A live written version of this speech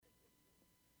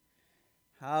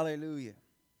Hallelujah.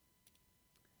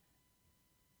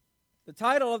 The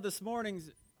title of this morning's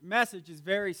message is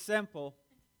very simple.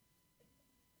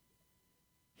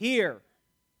 Here.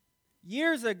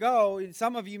 Years ago, and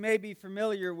some of you may be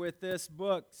familiar with this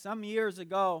book, some years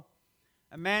ago,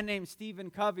 a man named Stephen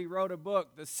Covey wrote a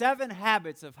book, The 7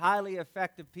 Habits of Highly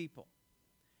Effective People.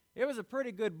 It was a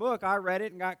pretty good book. I read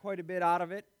it and got quite a bit out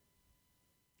of it.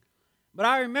 But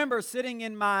I remember sitting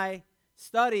in my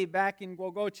study back in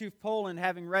Głogotów, Poland,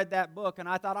 having read that book, and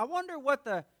I thought, I wonder what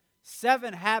the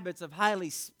 7 habits of highly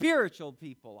spiritual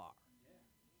people are.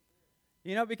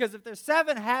 You know, because if there's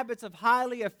 7 habits of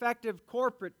highly effective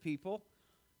corporate people,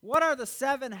 what are the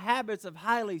 7 habits of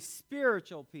highly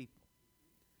spiritual people?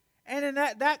 And in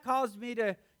that caused me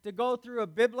to go through a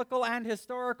biblical and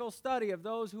historical study of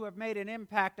those who have made an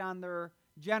impact on their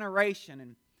generation.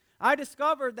 And I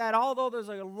discovered that although there's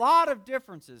a lot of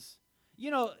differences,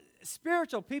 you know,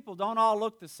 spiritual people don't all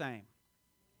look the same.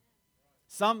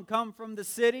 Some come from the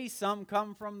city, some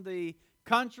come from the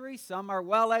country, some are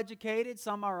well educated,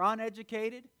 some are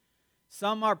uneducated,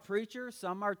 some are preachers,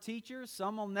 some are teachers,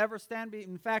 some will never stand.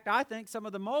 In fact, I think some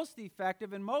of the most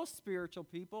effective and most spiritual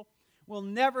people will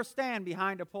never stand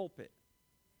behind a pulpit.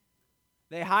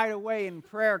 They hide away in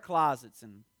prayer closets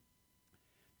and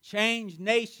change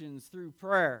nations through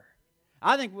prayer.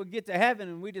 I think we'll get to heaven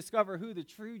and we discover who the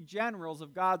true generals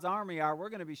of God's army are. We're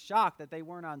going to be shocked that they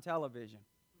weren't on television.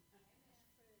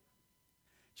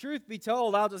 Truth be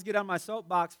told, I'll just get on my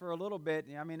soapbox for a little bit.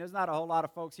 I mean, there's not a whole lot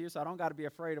of folks here, so I don't got to be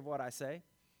afraid of what I say.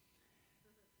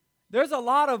 There's a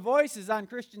lot of voices on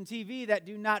Christian TV that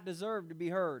do not deserve to be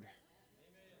heard.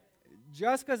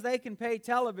 Just because they can pay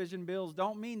television bills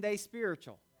don't mean they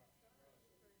spiritual.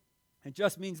 It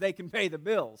just means they can pay the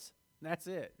bills. That's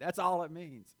it. That's all it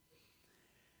means.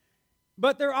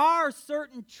 But there are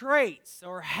certain traits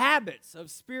or habits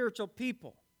of spiritual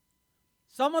people.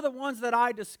 Some of the ones that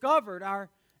I discovered are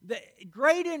the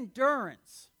great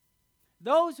endurance.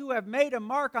 Those who have made a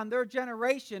mark on their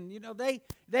generation, you know,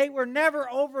 they were never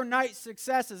overnight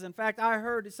successes. In fact, I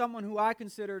heard someone who I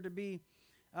consider to be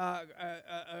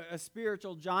a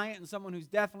spiritual giant and someone who's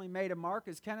definitely made a mark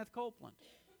is Kenneth Copeland.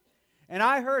 And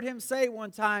I heard him say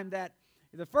one time that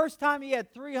the first time he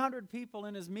had 300 people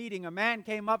in his meeting, a man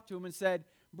came up to him and said,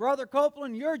 "Brother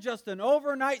Copeland, you're just an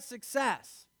overnight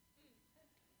success."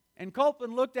 And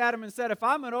Copeland looked at him and said, "If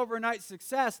I'm an overnight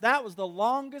success, that was the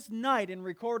longest night in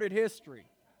recorded history."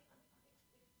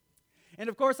 And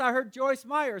of course, I heard Joyce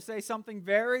Meyer say something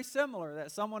very similar,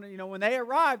 that someone, you know, when they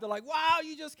arrived, they're like, "Wow,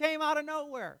 you just came out of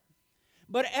nowhere."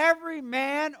 But every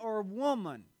man or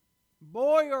woman,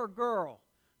 boy or girl,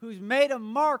 who's made a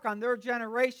mark on their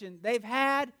generation, they've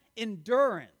had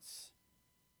endurance,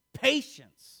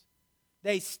 patience.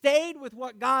 They stayed with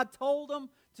what God told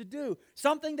them to do.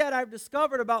 Something that I've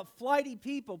discovered about flighty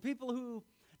people, people who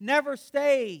never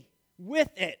stay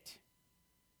with it,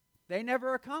 they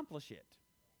never accomplish it.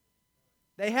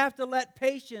 They have to let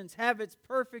patience have its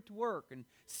perfect work and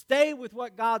stay with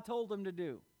what God told them to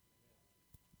do.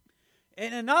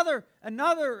 And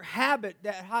another habit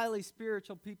that highly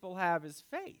spiritual people have is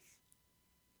faith.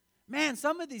 Man,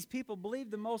 some of these people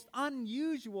believe the most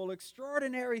unusual,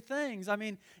 extraordinary things. I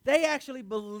mean, they actually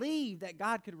believed that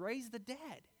God could raise the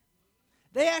dead.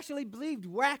 They actually believed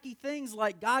wacky things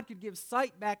like God could give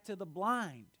sight back to the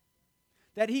blind,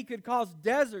 that He could cause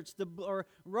deserts or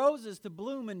roses to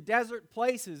bloom in desert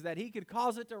places, that He could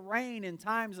cause it to rain in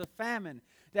times of famine,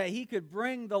 that He could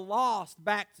bring the lost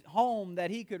back home,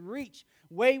 that He could reach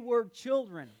wayward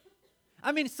children.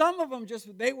 I mean, some of them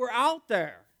they were out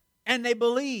there and they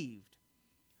believed.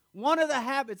 One of the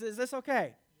habits, is this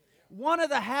okay? One of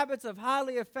the habits of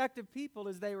highly effective people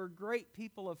is they were great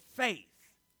people of faith.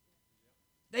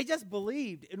 They just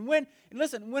believed. And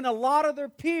when a lot of their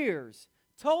peers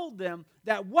told them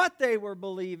that what they were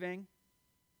believing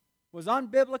was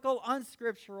unbiblical,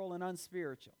 unscriptural, and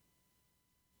unspiritual.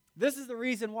 This is the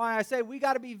reason why I say we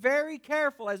got to be very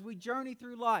careful as we journey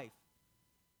through life,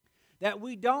 that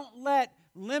we don't let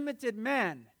limited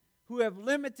men who have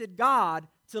limited God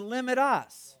to limit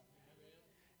us.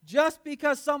 Just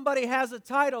because somebody has a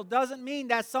title doesn't mean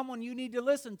that's someone you need to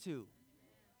listen to.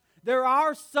 There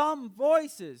are some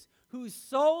voices whose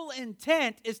sole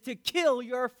intent is to kill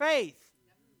your faith.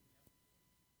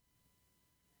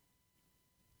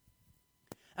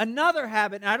 Another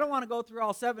habit, and I don't want to go through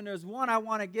all 7, there's one I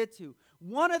want to get to.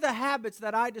 One of the habits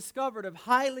that I discovered of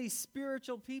highly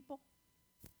spiritual people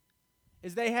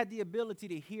is they had the ability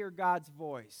to hear God's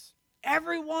voice.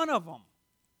 Every one of them.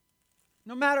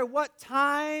 No matter what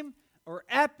time or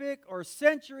epoch or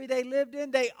century they lived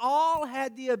in, they all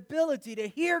had the ability to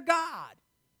hear God.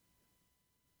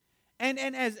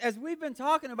 And as we've been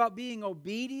talking about being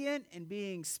obedient and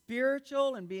being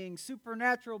spiritual and being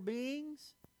supernatural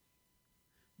beings,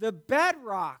 the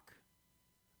bedrock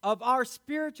of our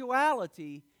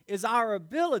spirituality is our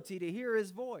ability to hear His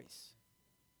voice.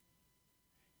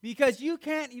 Because you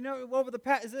can't, over the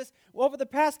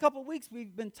past couple of weeks,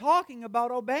 we've been talking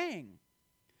about obeying.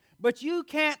 But you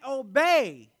can't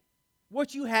obey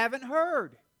what you haven't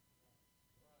heard.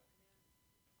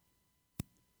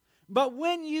 But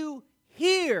when you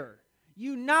hear,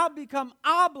 you now become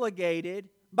obligated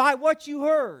by what you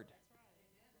heard.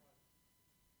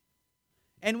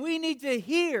 And we need to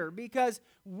hear, because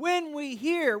when we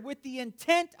hear with the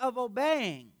intent of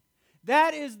obeying,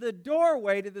 that is the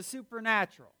doorway to the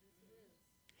supernatural.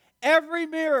 Every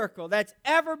miracle that's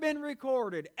ever been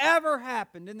recorded, ever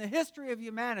happened in the history of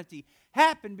humanity,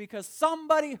 happened because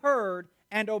somebody heard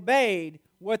and obeyed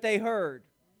what they heard.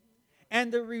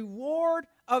 And the reward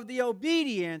of the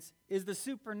obedience is the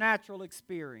supernatural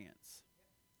experience.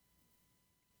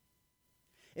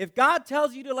 If God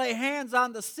tells you to lay hands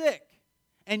on the sick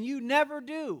and you never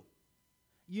do,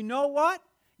 you know what?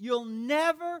 You'll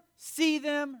never see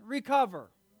them recover.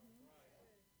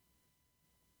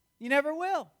 You never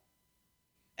will.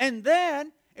 And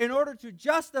then, in order to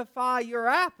justify your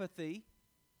apathy,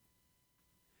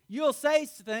 you'll say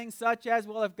things such as,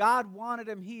 well, if God wanted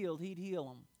him healed, He'd heal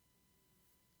him.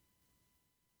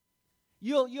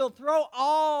 You'll throw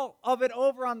all of it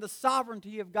over on the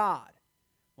sovereignty of God.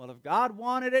 Well, if God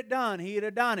wanted it done, He'd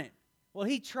have done it. Well,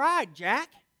 He tried, Jack,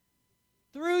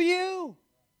 through you.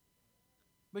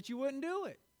 But you wouldn't do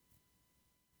it.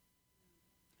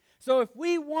 So if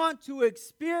we want to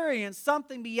experience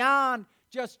something beyond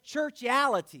just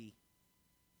churchiality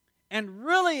and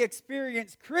really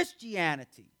experience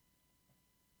Christianity,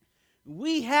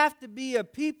 we have to be a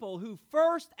people who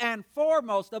first and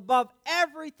foremost, above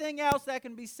everything else that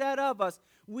can be said of us,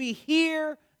 we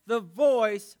hear the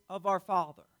voice of our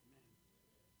Father.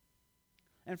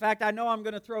 In fact, I know I'm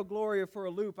going to throw Gloria for a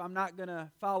loop. I'm not going to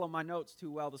follow my notes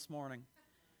too well this morning.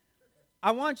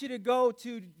 I want you to go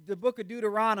to the book of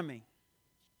Deuteronomy.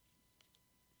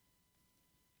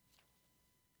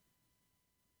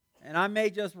 And I may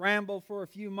just ramble for a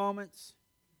few moments.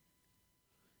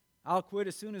 I'll quit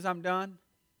as soon as I'm done.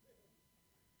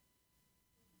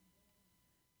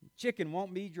 Chicken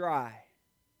won't be dry.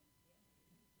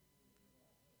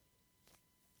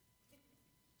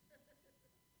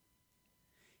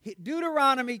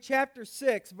 Deuteronomy chapter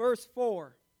 6, verse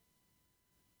 4.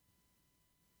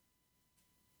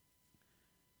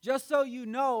 Just so you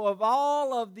know, of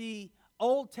all of the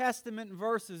Old Testament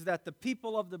verses that the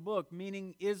people of the book,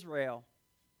 meaning Israel,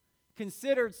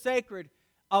 considered sacred,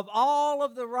 of all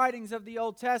of the writings of the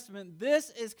Old Testament, this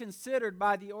is considered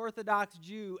by the Orthodox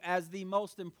Jew as the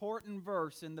most important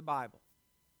verse in the Bible.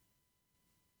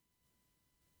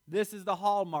 This is the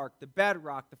hallmark, the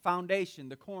bedrock, the foundation,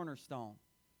 the cornerstone.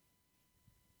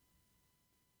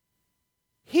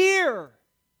 Hear,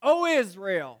 O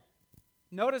Israel.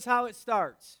 Notice how it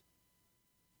starts.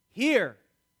 Hear.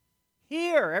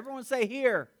 Hear. Everyone say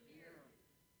hear.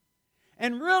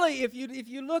 And really, if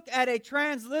you look at a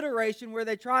transliteration where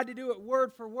they tried to do it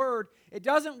word for word, it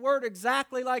doesn't word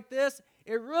exactly like this.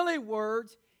 It really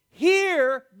words,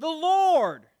 hear the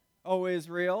Lord, O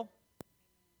Israel.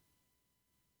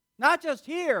 Not just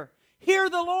hear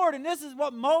the Lord. And this is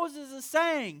what Moses is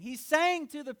saying. He's saying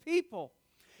to the people,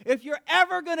 if you're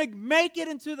ever going to make it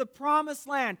into the promised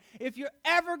land, if you're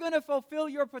ever going to fulfill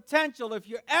your potential, if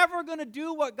you're ever going to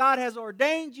do what God has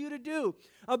ordained you to do,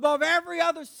 above every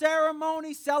other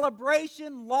ceremony,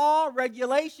 celebration, law,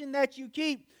 regulation that you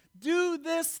keep, do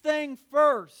this thing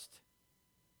first.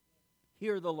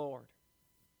 Hear the Lord.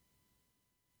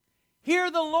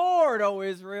 Hear the Lord, O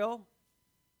Israel.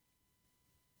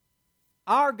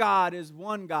 Our God is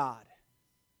one God,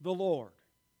 the Lord.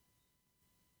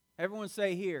 Everyone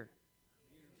say here.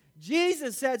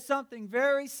 Jesus said something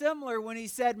very similar when He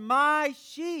said, my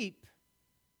sheep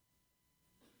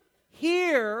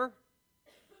hear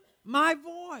my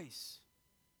voice.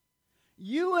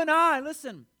 You and I,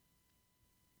 listen,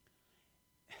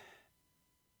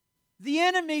 the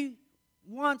enemy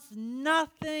wants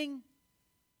nothing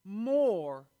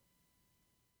more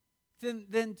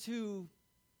than to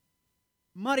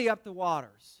muddy up the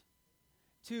waters,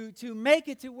 to make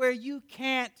it to where you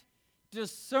can't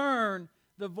discern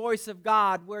the voice of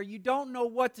God, where you don't know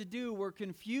what to do, where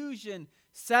confusion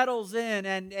settles in,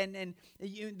 and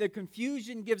the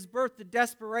confusion gives birth to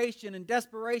desperation, and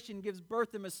desperation gives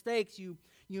birth to mistakes. You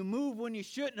move when you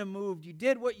shouldn't have moved. You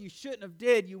did what you shouldn't have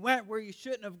did. You went where you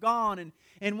shouldn't have gone.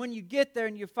 And when you get there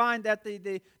and you find that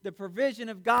the provision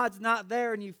of God's not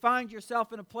there, and you find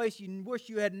yourself in a place you wish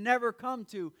you had never come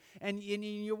to, and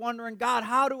you're wondering, God,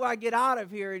 how do I get out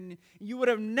of here? And you would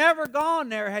have never gone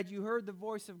there had you heard the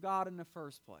voice of God in the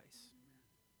first place.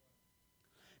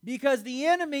 Because the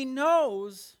enemy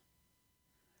knows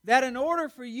that in order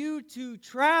for you to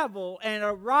travel and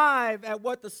arrive at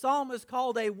what the psalmist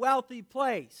called a wealthy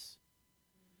place,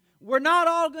 we're not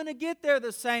all going to get there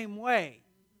the same way.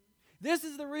 This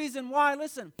is the reason why,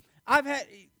 listen,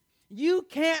 you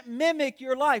can't mimic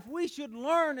your life. We should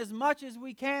learn as much as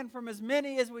we can from as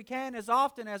many as we can, as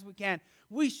often as we can.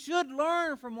 We should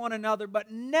learn from one another,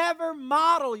 but never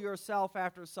model yourself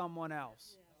after someone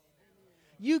else.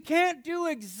 You can't do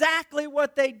exactly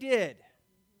what they did.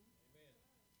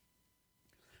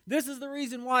 This is the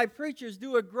reason why preachers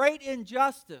do a great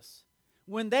injustice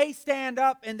when they stand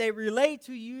up and they relate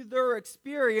to you their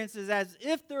experiences as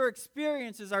if their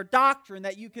experiences are doctrine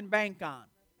that you can bank on.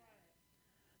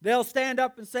 They'll stand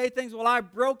up and say things, well, I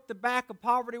broke the back of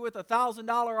poverty with a $1,000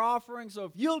 offering, so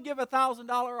if you'll give a $1,000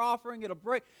 offering, it'll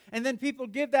break. And then people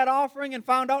give that offering and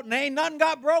found out, and ain't nothing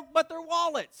got broke but their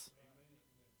wallets.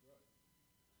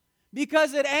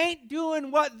 Because it ain't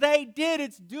doing what they did,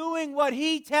 it's doing what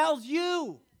he tells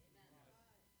you.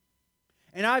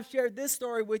 And I've shared this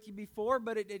story with you before,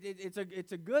 but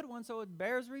it's a good one, so it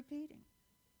bears repeating.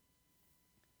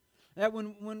 That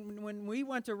when we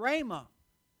went to Rhema,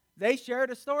 they shared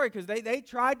a story because they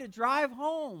tried to drive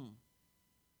home.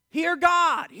 Hear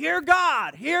God, hear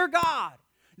God, hear God.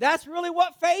 That's really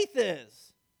what faith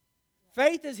is.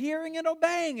 Faith is hearing and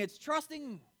obeying. It's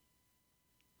trusting.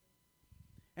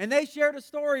 And they shared a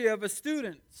story of a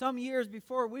student some years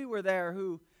before we were there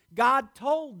who God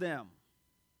told them.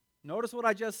 Notice what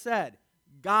I just said.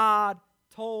 God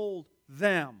told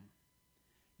them,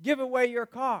 give away your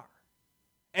car.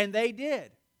 And they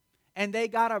did. And they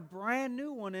got a brand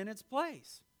new one in its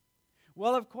place.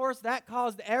 Well, of course, that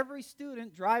caused every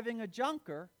student driving a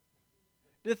junker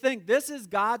to think this is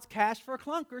God's cash for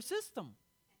clunker system.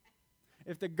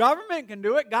 If the government can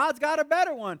do it, God's got a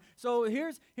better one. So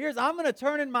here's I'm going to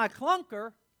turn in my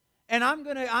clunker, and I'm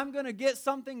going to get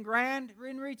something grand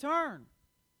in return.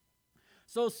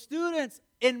 So students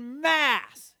en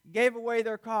masse gave away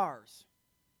their cars.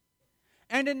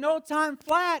 And in no time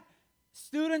flat,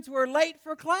 students were late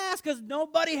for class because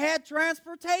nobody had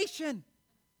transportation.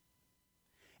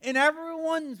 And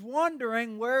everyone's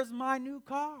wondering, where's my new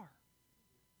car?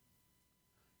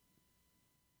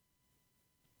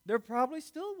 They're probably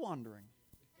still wondering.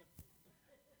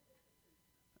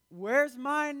 Where's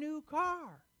my new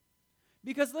car?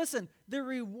 Because listen, the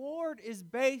reward is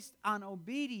based on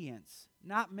obedience,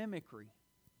 not mimicry.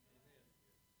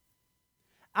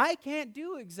 I can't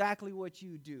do exactly what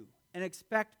you do and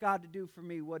expect God to do for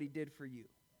me what he did for you.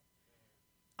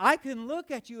 I can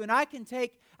look at you and I can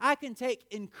take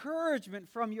encouragement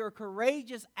from your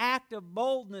courageous act of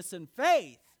boldness and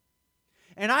faith.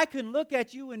 And I can look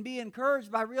at you and be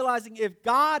encouraged by realizing if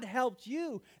God helped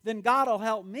you, then God will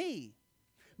help me.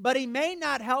 But he may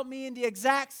not help me in the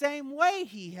exact same way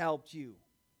he helped you.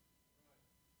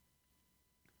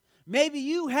 Maybe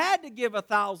you had to give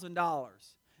 $1,000.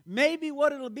 Maybe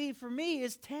what it'll be for me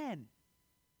is 10.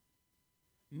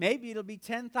 Maybe it'll be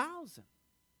 10,000.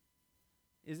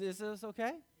 Is this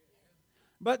okay?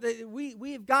 But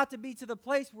we have got to be to the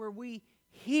place where we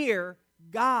hear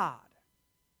God.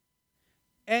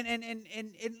 And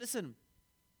listen,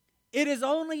 it is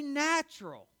only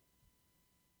natural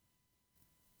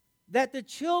that the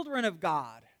children of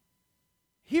God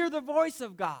hear the voice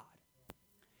of God.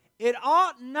 It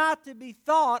ought not to be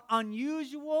thought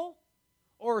unusual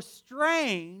or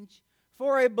strange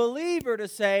for a believer to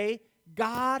say,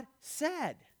 God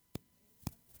said.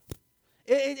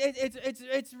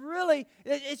 It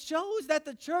shows that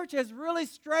the church has really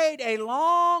strayed a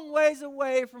long ways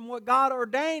away from what God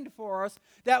ordained for us,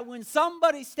 that when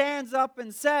somebody stands up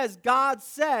and says, God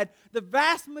said, the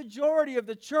vast majority of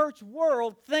the church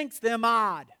world thinks them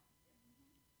odd.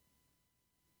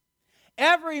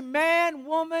 Every man,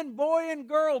 woman, boy, and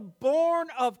girl born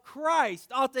of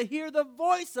Christ ought to hear the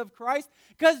voice of Christ,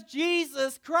 because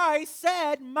Jesus Christ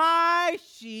said, my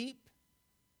sheep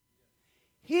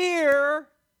hear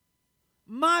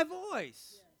my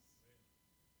voice.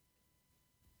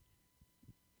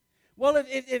 Well,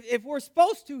 if we're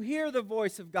supposed to hear the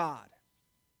voice of God,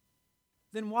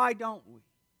 then why don't we?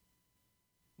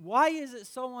 Why is it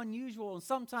so unusual and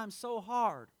sometimes so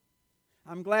hard?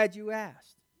 I'm glad you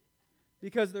asked.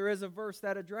 because there is a verse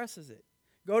that addresses it.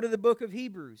 Go to the book of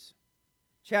Hebrews,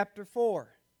 chapter 4.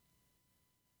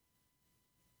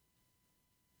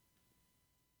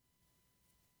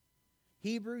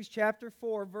 Hebrews chapter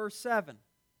 4, verse 7.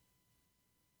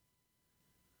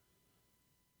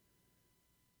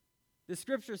 The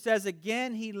scripture says,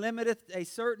 "Again he limiteth a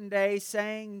certain day,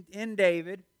 saying in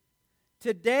David,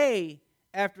 Today,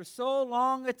 after so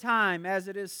long a time, as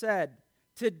it is said,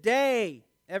 today,"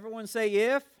 everyone say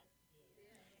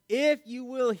if you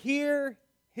will hear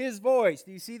his voice.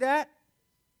 Do you see that?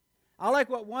 I like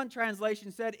what one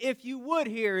translation said, if you would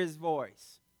hear his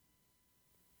voice.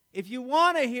 If you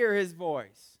want to hear his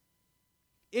voice.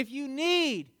 If you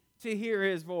need to hear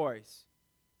his voice.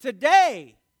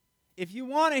 Today, if you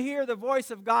want to hear the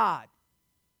voice of God,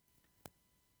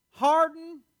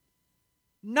 harden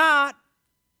not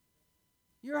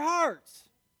your hearts.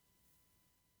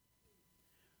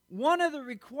 One of the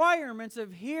requirements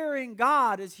of hearing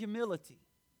God is humility.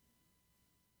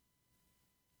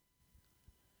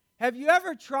 Have you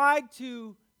ever tried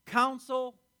to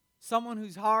counsel someone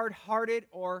who's hard-hearted,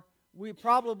 or we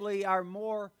probably are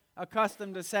more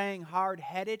accustomed to saying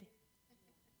hard-headed?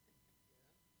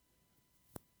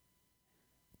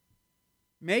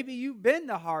 Maybe you've been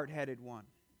the hard-headed one.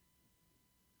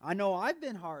 I know I've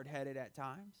been hard-headed at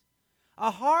times.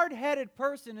 A hard-headed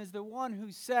person is the one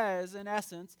who says, in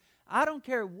essence, I don't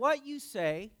care what you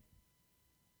say,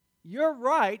 you're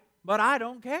right, but I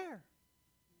don't care.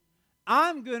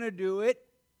 I'm going to do it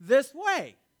this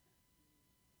way.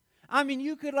 I mean,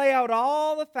 you could lay out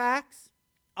all the facts,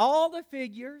 all the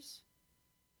figures.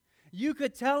 You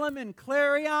could tell them in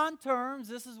clarion terms,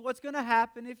 this is what's going to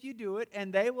happen if you do it,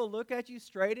 and they will look at you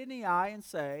straight in the eye and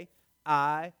say,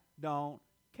 I don't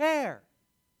care.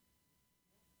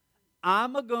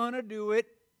 I'm going to do it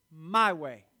my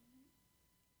way.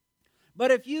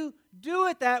 But if you do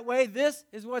it that way, this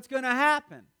is what's going to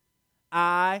happen.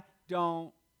 I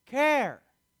don't care.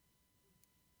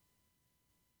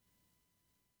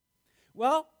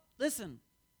 Well, listen,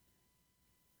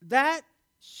 that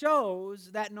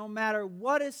shows that no matter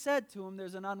what is said to him,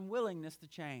 there's an unwillingness to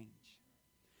change.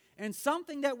 And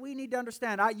something that we need to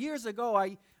understand. Years ago,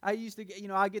 I used to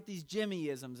get, I get these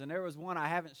Jimmyisms, and there was one I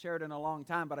haven't shared in a long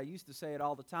time, but I used to say it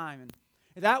all the time. And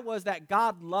that was that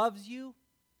God loves you,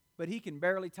 but He can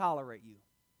barely tolerate you.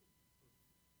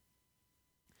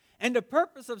 And the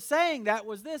purpose of saying that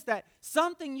was this, that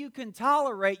something you can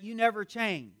tolerate, you never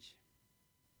change.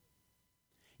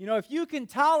 If you can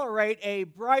tolerate a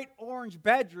bright orange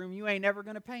bedroom, you ain't never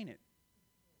going to paint it.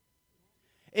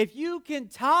 If you can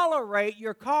tolerate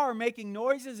your car making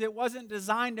noises it wasn't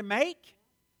designed to make,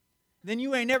 then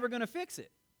you ain't never going to fix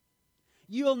it.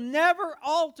 You'll never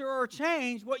alter or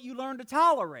change what you learn to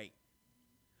tolerate.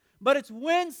 But it's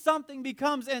when something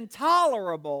becomes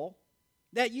intolerable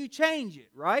that you change it,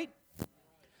 right?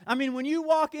 I mean, when you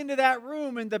walk into that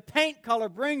room and the paint color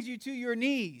brings you to your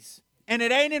knees and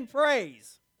it ain't in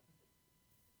praise,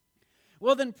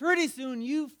 well, then pretty soon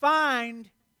you find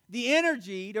the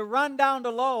energy to run down to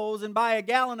Lowe's and buy a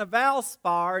gallon of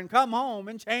Valspar and come home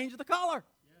and change the color.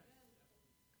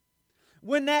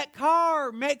 When that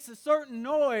car makes a certain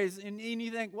noise and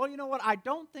you think, well, you know what, I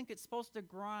don't think it's supposed to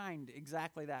grind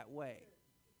exactly that way.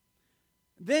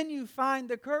 Then you find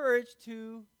the courage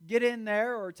to get in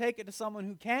there or take it to someone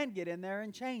who can get in there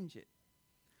and change it.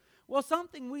 Well,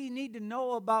 something we need to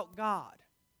know about God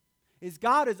is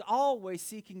God is always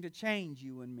seeking to change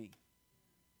you and me.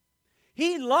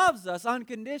 He loves us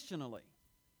unconditionally.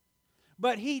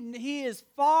 But He is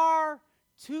far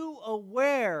too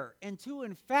aware and too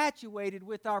infatuated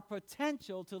with our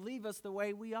potential to leave us the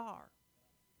way we are.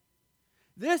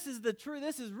 This is the truth.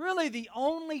 This is really the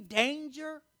only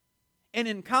danger in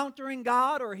encountering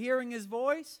God or hearing His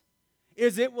voice,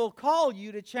 is it will call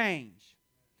you to change.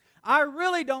 I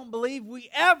really don't believe we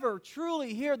ever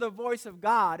truly hear the voice of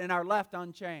God and are left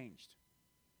unchanged.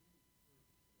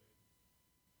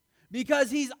 Because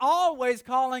He's always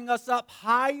calling us up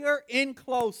higher and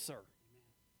closer.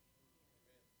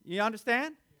 You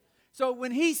understand? So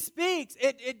when He speaks,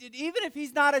 even if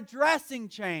He's not addressing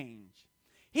change,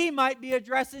 He might be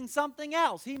addressing something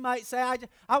else. He might say,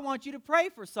 I want you to pray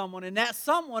for someone, and that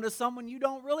someone is someone you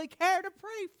don't really care to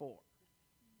pray for.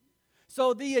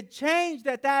 So the change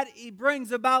that He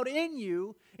brings about in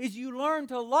you is you learn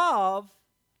to love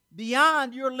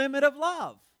beyond your limit of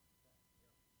love.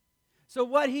 So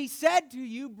what He said to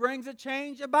you brings a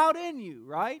change about in you,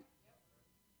 right?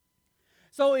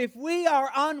 So if we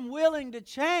are unwilling to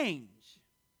change,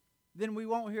 then we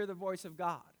won't hear the voice of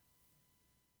God.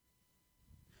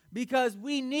 Because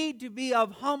we need to be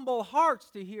of humble hearts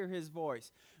to hear His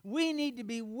voice. We need to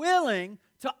be willing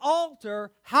to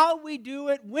alter how we do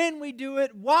it, when we do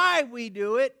it, why we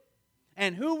do it,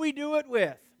 and who we do it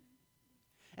with.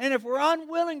 And if we're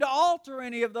unwilling to alter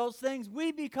any of those things,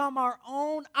 we become our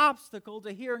own obstacle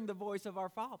to hearing the voice of our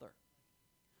Father.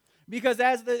 Because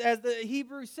as the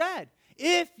Hebrews said,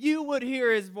 if you would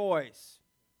hear His voice,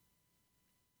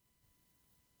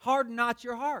 harden not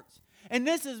your hearts. And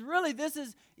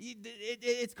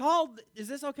it's called, is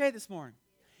this okay this morning?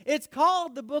 It's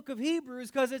called the book of Hebrews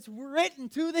because it's written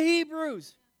to the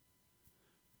Hebrews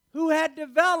who had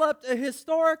developed a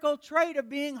historical trait of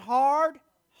being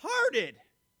hard-hearted.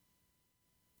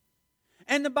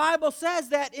 And the Bible says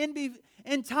that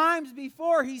in times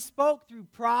before He spoke through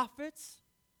prophets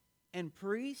and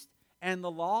priests and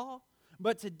the law,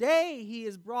 but today He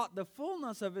has brought the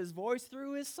fullness of His voice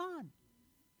through His Son.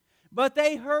 But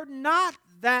they heard not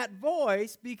that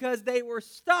voice because they were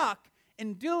stuck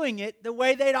in doing it the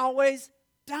way they'd always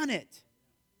done it.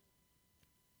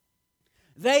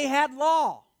 They had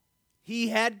law. He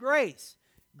had grace.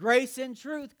 Grace and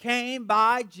truth came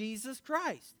by Jesus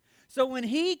Christ. So when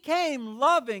He came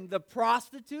loving the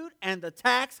prostitute and the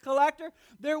tax collector,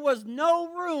 there was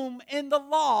no room in the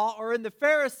law or in the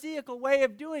Pharisaical way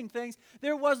of doing things.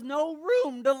 There was no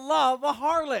room to love a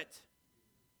harlot.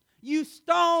 You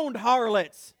stoned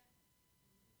harlots.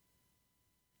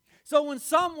 So when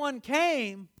someone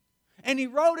came and he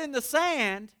wrote in the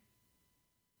sand,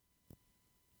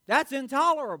 that's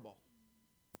intolerable.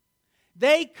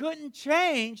 They couldn't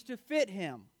change to fit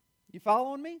him. You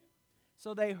following me?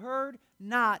 So they heard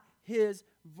not His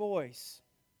voice.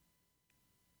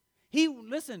 He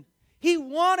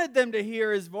wanted them to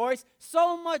hear His voice,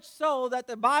 so much so that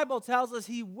the Bible tells us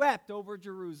He wept over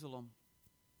Jerusalem.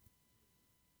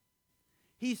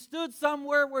 He stood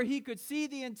somewhere where He could see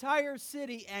the entire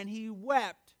city, and He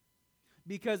wept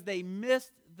because they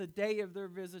missed the day of their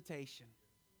visitation.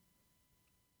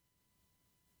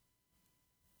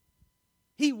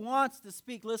 He wants to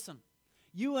speak. Listen,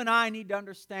 you and I need to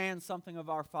understand something of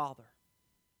our Father.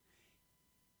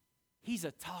 He's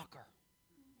a talker.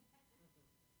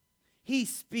 He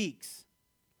speaks.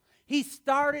 He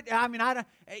started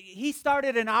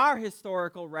in our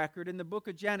historical record in the book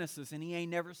of Genesis, and He ain't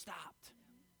never stopped.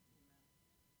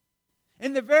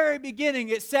 In the very beginning,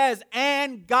 it says,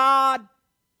 and God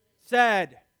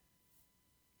said.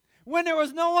 When there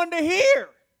was no one to hear,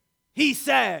 He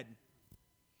said.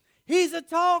 He's a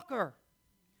talker.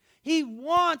 He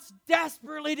wants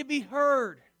desperately to be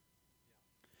heard.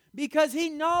 Because He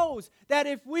knows that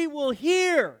if we will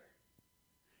hear,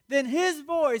 then His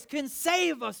voice can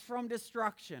save us from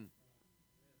destruction.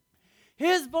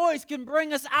 His voice can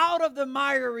bring us out of the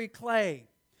miry clay.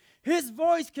 His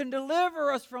voice can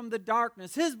deliver us from the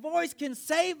darkness. His voice can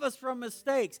save us from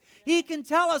mistakes. He can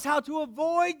tell us how to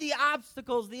avoid the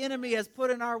obstacles the enemy has put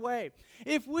in our way.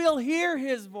 If we'll hear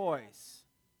His voice,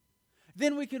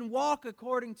 then we can walk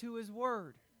according to His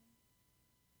word.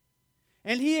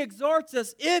 And He exhorts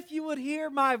us, if you would hear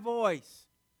my voice,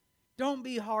 don't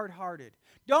be hard-hearted.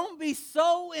 Don't be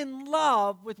so in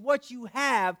love with what you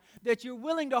have that you're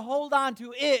willing to hold on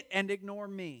to it and ignore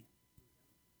me.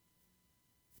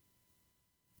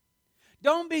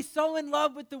 Don't be so in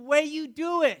love with the way you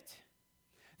do it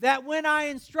that when I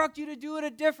instruct you to do it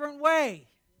a different way,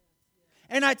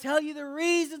 and I tell you the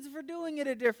reasons for doing it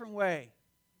a different way,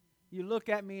 you look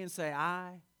at me and say,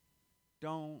 I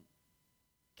don't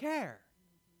care.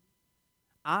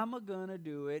 I'm going to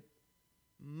do it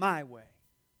my way.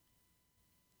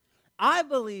 I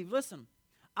believe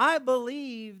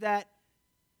that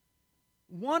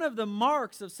one of the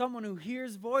marks of someone who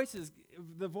hears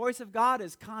the voice of God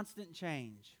is constant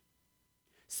change.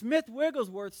 Smith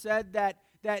Wigglesworth said that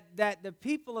the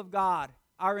people of God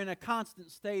are in a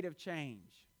constant state of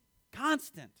change.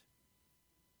 Constant.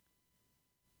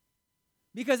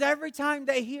 Because every time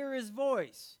they hear His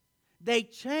voice, they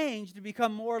change to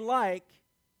become more like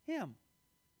Him.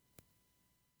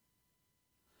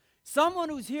 Someone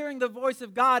who's hearing the voice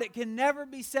of God, it can never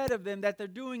be said of them that they're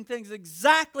doing things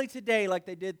exactly today like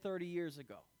they did 30 years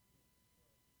ago.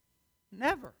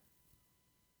 Never.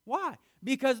 Why?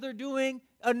 Because they're doing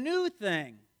a new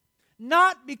thing.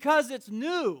 Not because it's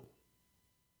new,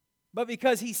 but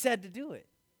because He said to do it.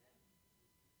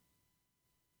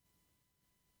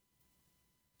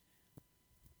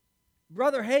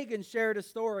 Brother Hagin shared a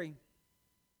story.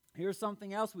 Here's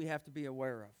something else we have to be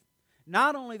aware of.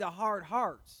 Not only the hard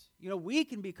hearts, we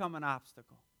can become an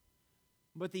obstacle,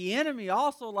 but the enemy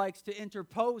also likes to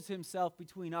interpose himself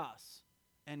between us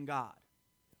and God.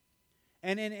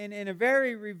 And in a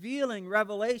very revealing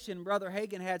revelation Brother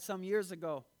Hagin had some years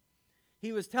ago,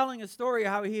 he was telling a story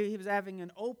how he was having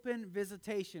an open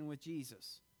visitation with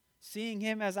Jesus. seeing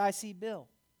him as I see Bill.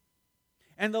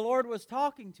 And the Lord was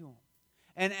talking to him.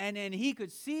 And he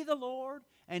could see the Lord,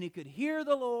 and he could hear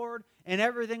the Lord, and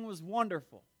everything was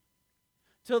wonderful.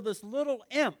 Till this little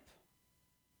imp,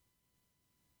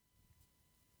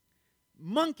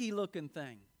 monkey-looking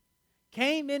thing,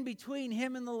 came in between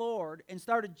him and the Lord and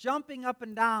started jumping up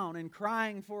and down and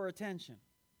crying for attention.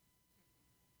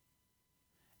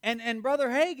 And Brother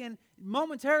Hagin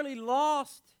momentarily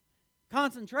lost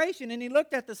concentration, and he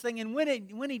looked at this thing, and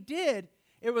when he did,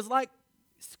 it was like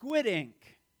squid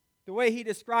ink. The way he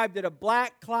described it, a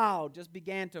black cloud just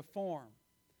began to form.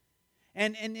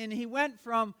 And he went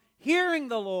from hearing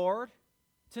the Lord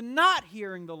to not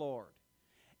hearing the Lord.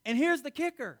 And here's the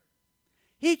kicker.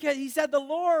 He said the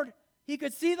Lord, he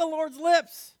could see the Lord's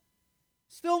lips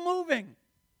still moving,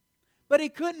 but he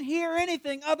couldn't hear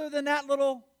anything other than that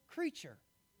little creature.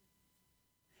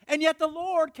 And yet the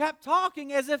Lord kept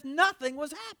talking as if nothing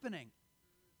was happening.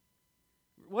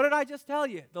 What did I just tell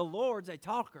you? The Lord's a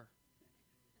talker.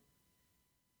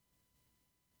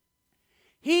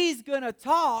 He's going to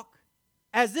talk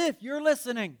as if you're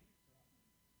listening.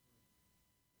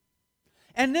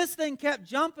 And this thing kept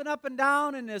jumping up and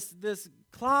down, and this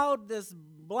cloud, this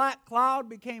black cloud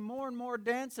became more and more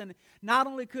dense, and not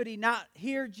only could he not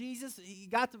hear Jesus, he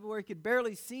got to where he could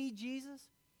barely see Jesus.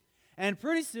 And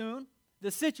pretty soon, the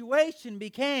situation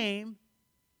became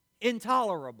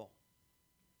intolerable.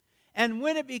 And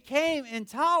when it became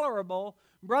intolerable,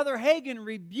 Brother Hagin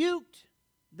rebuked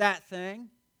that thing,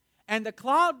 and the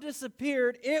cloud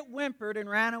disappeared, it whimpered and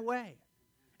ran away.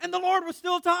 And the Lord was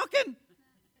still talking.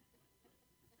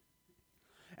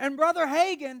 And Brother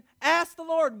Hagin asked the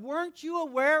Lord, weren't you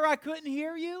aware I couldn't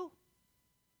hear you?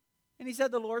 And he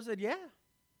said, the Lord said, yeah,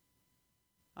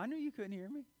 I knew you couldn't hear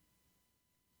me.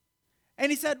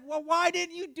 And he said, well, why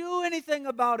didn't you do anything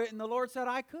about it? And the Lord said,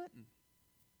 I couldn't.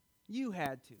 You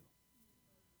had to.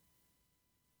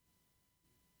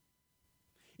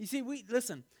 You see,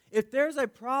 listen, if there's a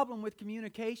problem with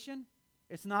communication,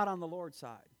 it's not on the Lord's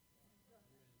side.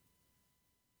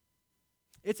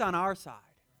 It's on our side.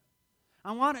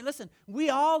 Listen,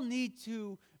 we all need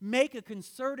to make a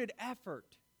concerted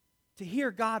effort to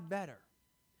hear God better.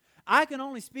 I can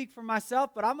only speak for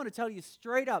myself, but I'm going to tell you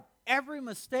straight up, every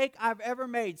mistake I've ever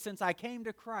made since I came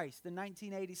to Christ in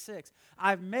 1986,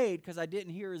 I've made because I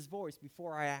didn't hear His voice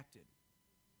before I acted.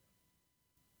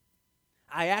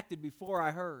 I acted before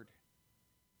I heard.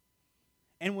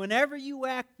 And whenever you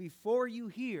act before you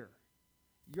hear,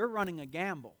 you're running a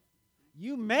gamble.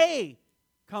 You may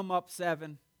come up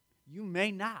 7. You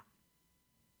may not.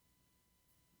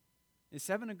 Is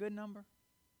 7 a good number?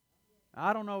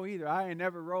 I don't know either. I ain't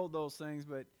never rolled those things,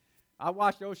 but I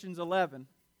watched Ocean's 11.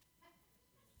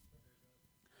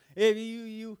 If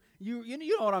you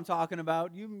know what I'm talking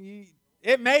about.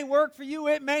 It may work for you.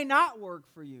 It may not work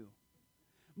for you.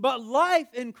 But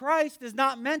life in Christ is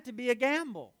not meant to be a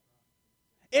gamble.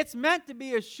 It's meant to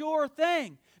be a sure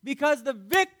thing because the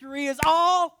victory has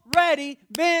already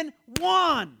been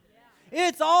won.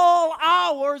 It's all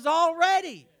ours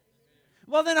already.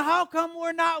 Well, then how come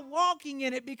we're not walking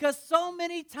in it? Because so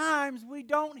many times we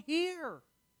don't hear.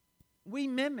 We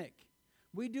mimic.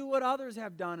 We do what others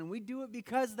have done, and we do it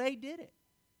because they did it.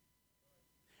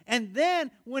 And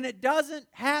then when it doesn't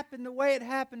happen the way it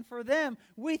happened for them,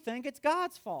 we think it's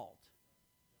God's fault.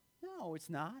 No, it's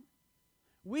not.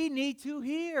 We need to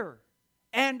hear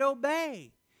and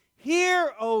obey.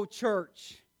 Hear, O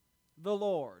church, the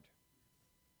Lord.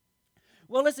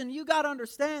 Well, listen, you got to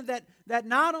understand that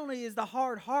not only is the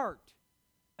hard heart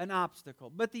an obstacle,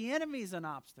 but the enemy is an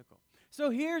obstacle.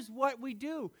 So here's what we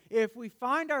do. If we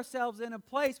find ourselves in a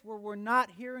place where we're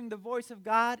not hearing the voice of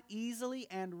God easily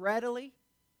and readily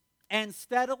and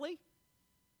steadily,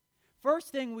 first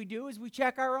thing we do is we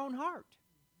check our own heart.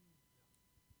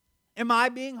 Am I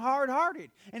being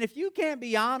hard-hearted? And if you can't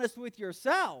be honest with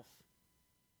yourself,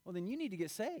 well, then you need to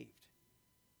get saved.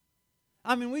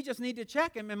 I mean, we just need to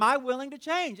check him. Am I willing to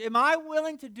change? Am I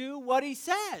willing to do what he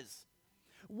says?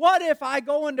 What if I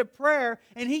go into prayer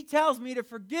and he tells me to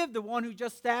forgive the one who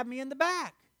just stabbed me in the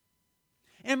back?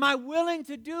 Am I willing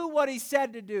to do what he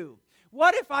said to do?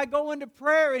 What if I go into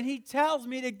prayer and he tells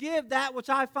me to give that which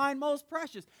I find most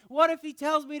precious? What if he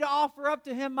tells me to offer up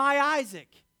to him my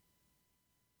Isaac?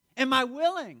 Am I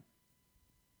willing?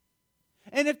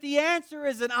 And if the answer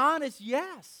is an honest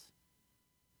yes,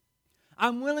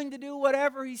 I'm willing to do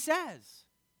whatever he says.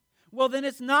 Well, then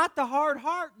it's not the hard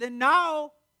heart. Then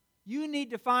now you need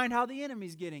to find how the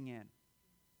enemy's getting in.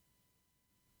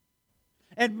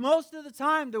 And most of the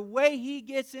time, the way he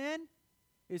gets in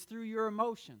is through your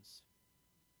emotions.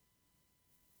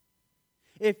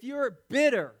 If you're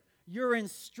bitter, you're in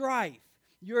strife,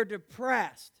 you're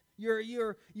depressed,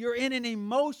 you're in an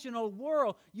emotional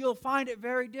world, you'll find it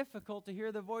very difficult to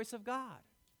hear the voice of God.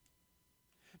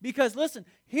 Because listen,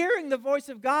 hearing the voice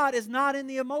of God is not in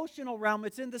the emotional realm,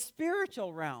 it's in the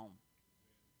spiritual realm.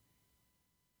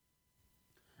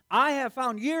 I have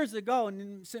found years ago,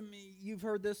 and you've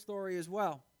heard this story as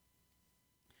well,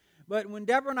 but when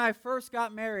Deborah and I first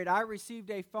got married, I received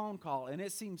a phone call, and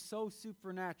it seemed so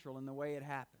supernatural in the way it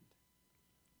happened.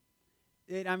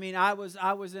 I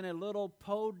was in a little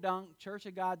podunk Church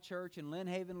of God church in Lynn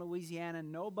Haven, Louisiana.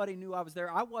 Nobody knew I was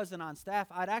there. I wasn't on staff.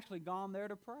 I'd actually gone there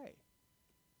to pray.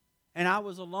 And I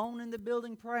was alone in the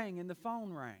building praying, and the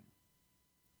phone rang.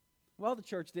 Well, the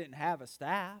church didn't have a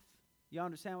staff. You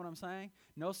understand what I'm saying?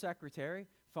 No secretary.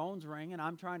 Phone's ringing.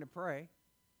 I'm trying to pray.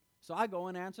 So I go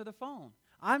and answer the phone.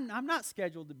 I'm not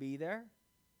scheduled to be there.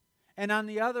 And on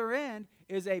the other end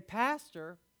is a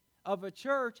pastor of a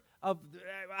church of,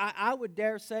 I would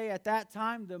dare say at that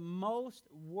time, the most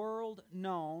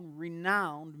world-known,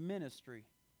 renowned ministry.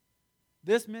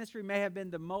 This ministry may have been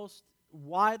the most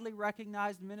widely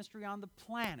recognized ministry on the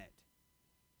planet.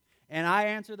 And I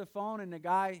answer the phone, and the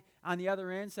guy on the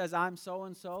other end says, I'm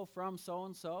so-and-so from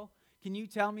so-and-so. Can you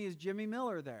tell me, is Jimmy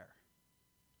Miller there?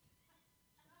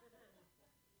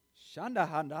 Shanda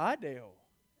handa adeo.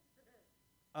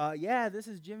 Yeah, this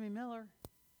is Jimmy Miller.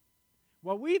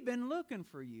 Well, we've been looking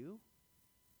for you.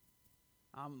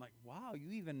 I'm like, wow,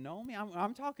 you even know me?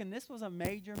 I'm talking, this was a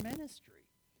major ministry.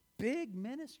 Big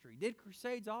ministry. Did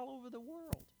crusades all over the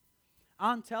world.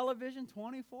 On television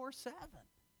 24/7.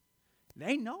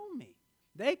 They know me.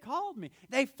 They called me.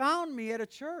 They found me at a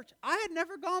church. I had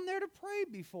never gone there to pray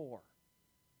before.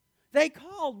 They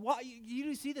called. What,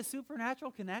 you see the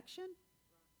supernatural connection?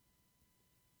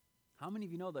 How many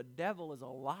of you know the devil is a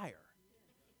liar?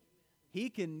 He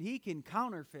can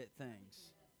counterfeit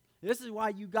things. This is why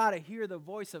you got to hear the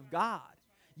voice of God.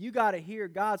 You got to hear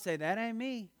God say, that ain't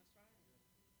me.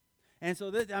 And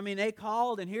so, they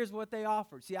called, and here's what they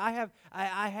offered. See, I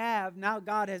have, now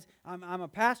God has, I'm a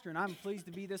pastor, and I'm pleased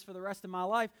to be this for the rest of my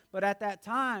life. But at that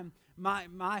time,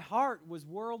 my heart was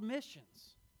world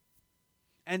missions.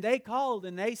 And they called,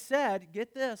 and they said,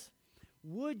 get this,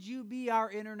 would you be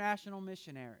our international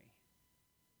missionary?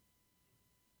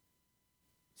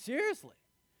 Seriously.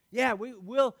 Yeah,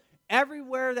 we'll,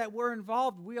 everywhere that we're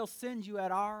involved, we'll send you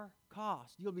at our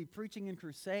cost. You'll be preaching in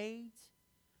crusades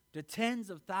to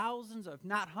tens of thousands, if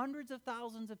not hundreds of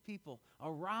thousands of people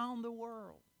around the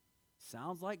world.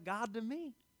 Sounds like God to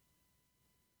me.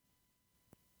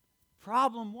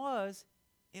 Problem was,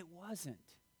 it wasn't.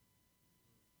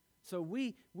 So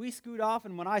we scoot off,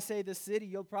 and when I say this city,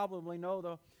 you'll probably know,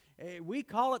 though, we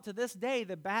call it to this day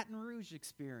the Baton Rouge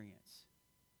experience.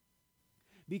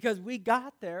 Because we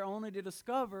got there only to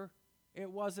discover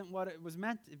it wasn't what it was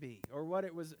meant to be or what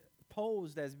it was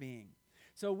posed as being.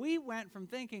 So we went from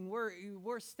thinking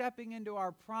we're stepping into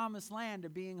our promised land to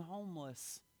being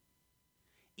homeless,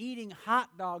 eating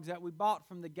hot dogs that we bought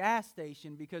from the gas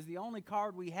station because the only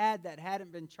card we had that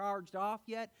hadn't been charged off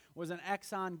yet was an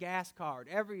Exxon gas card.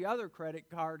 Every other credit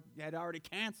card had already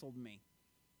canceled me.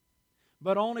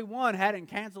 But only one hadn't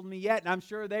canceled me yet, and I'm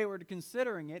sure they were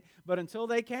considering it. But until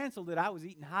they canceled it, I was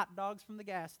eating hot dogs from the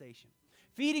gas station.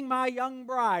 Feeding my young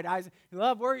bride. I said,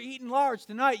 love, we're eating large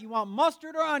tonight. You want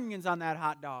mustard or onions on that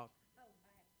hot dog?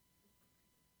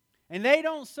 And they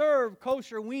don't serve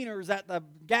kosher wieners at the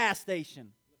gas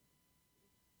station.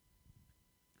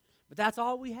 But that's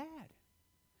all we had.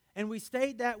 And we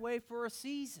stayed that way for a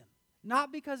season.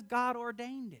 Not because God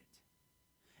ordained it.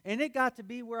 And it got to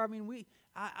be where,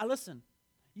 listen,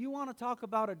 you want to talk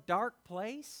about a dark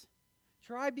place?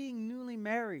 Try being newly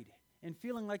married and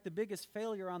feeling like the biggest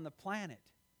failure on the planet.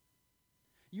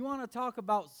 You want to talk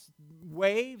about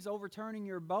waves overturning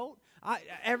your boat?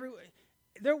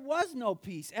 There was no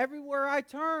peace. Everywhere I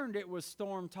turned, it was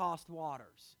storm-tossed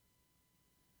waters.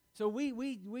 So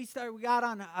we got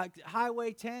on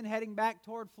Highway 10 heading back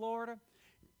toward Florida,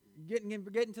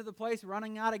 getting to the place,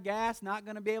 running out of gas, not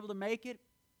going to be able to make it.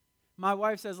 My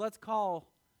wife says, let's call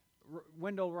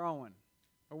Wendell Rowan.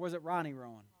 Or was it Ronnie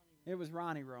Rowan? It was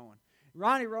Ronnie Rowan.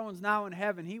 Ronnie Rowan's now in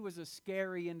heaven. He was a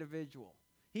scary individual.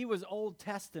 He was Old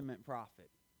Testament prophet.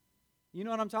 You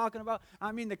know what I'm talking about?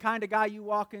 The kind of guy you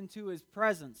walk into his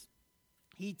presence.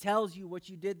 He tells you what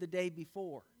you did the day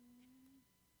before.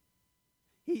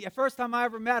 The first time I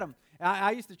ever met him,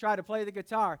 I used to try to play the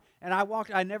guitar, and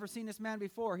I'd never seen this man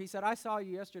before. He said, I saw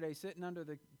you yesterday sitting under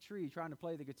the tree trying to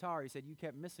play the guitar. He said, you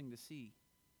kept missing the C.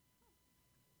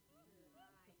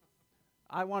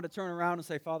 I wanted to turn around and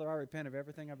say, Father, I repent of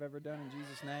everything I've ever done in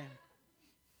Jesus' name.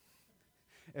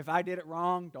 If I did it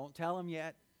wrong, don't tell him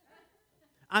yet.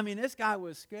 This guy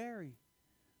was scary.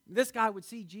 This guy would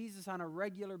see Jesus on a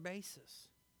regular basis.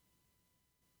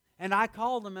 And I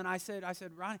called him and I said,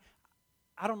 Ronnie,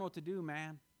 I don't know what to do,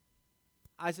 man.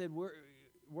 I said,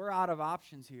 we're out of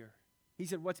options here. He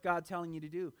said, what's God telling you to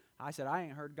do? I said, I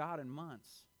ain't heard God in months.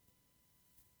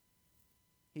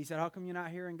 He said, how come you're not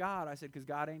hearing God? I said, because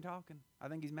God ain't talking. I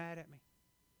think he's mad at me.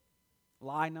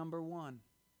 Lie number one.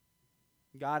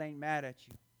 God ain't mad at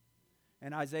you.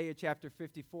 In Isaiah chapter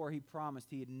 54, he promised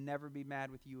he'd never be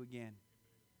mad with you again.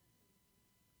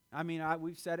 I mean,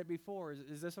 we've said it before.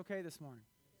 Is this okay this morning?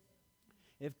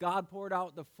 If God poured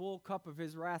out the full cup of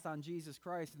his wrath on Jesus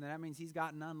Christ, then that means he's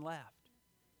got none left.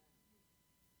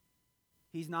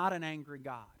 He's not an angry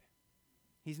God.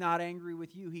 He's not angry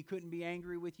with you. He couldn't be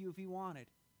angry with you if he wanted,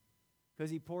 because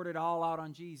he poured it all out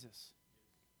on Jesus.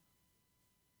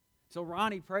 So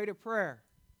Ronnie prayed a prayer.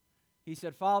 He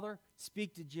said, Father,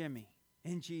 speak to Jimmy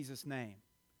in Jesus' name.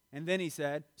 And then he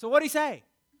said, so what'd he say?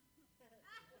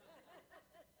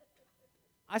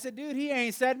 I said, dude, he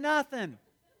ain't said nothing.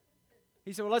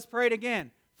 He said, well, let's pray it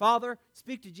again. Father,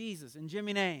 speak to Jesus in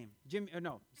Jimmy's name.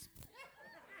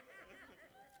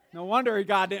 No wonder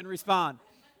God didn't respond.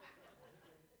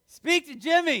 Speak to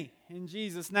Jimmy in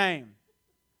Jesus' name.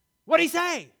 What'd he say?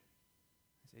 I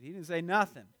said, he didn't say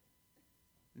nothing.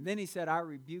 And then he said, I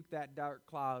rebuke that dark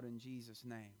cloud in Jesus'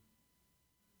 name.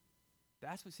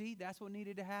 That's what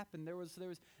needed to happen.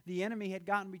 The enemy had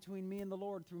gotten between me and the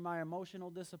Lord through my emotional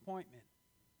disappointment.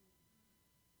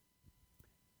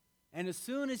 And as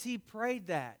soon as he prayed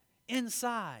that,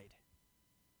 inside,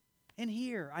 in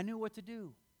here, I knew what to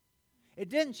do. It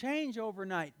didn't change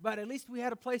overnight, but at least we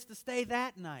had a place to stay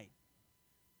that night.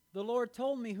 The Lord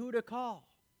told me who to call.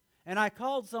 And I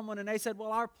called someone and they said,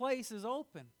 well, our place is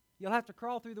open. You'll have to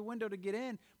crawl through the window to get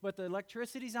in, but the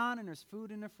electricity's on and there's food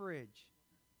in the fridge.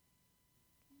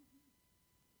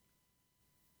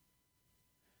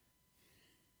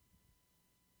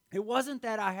 It wasn't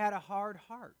that I had a hard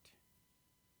heart.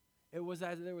 It was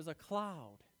that there was a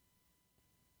cloud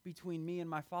between me and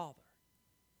my Father.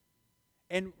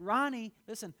 And Ronnie,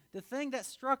 listen, the thing that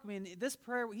struck me, and this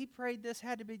prayer, he prayed this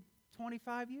had to be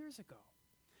 25 years ago.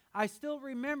 I still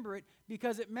remember it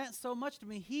because it meant so much to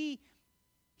me. He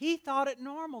thought it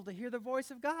normal to hear the voice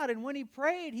of God. And when he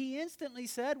prayed, he instantly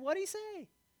said, what'd he say?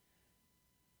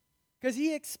 Because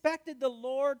he expected the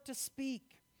Lord to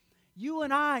speak. You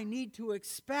and I need to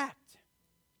expect.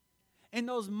 In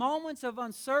those moments of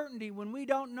uncertainty when we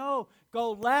don't know,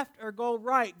 go left or go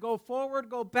right, go forward,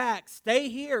 go back, stay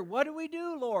here. What do we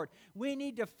do, Lord? We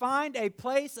need to find a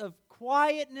place of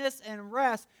quietness and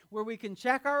rest where we can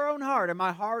check our own heart. Am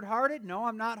I hard-hearted? No,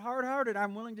 I'm not hard-hearted.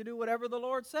 I'm willing to do whatever the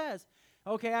Lord says.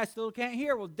 Okay, I still can't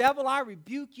hear. Well, devil, I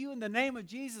rebuke you in the name of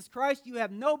Jesus Christ. You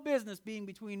have no business being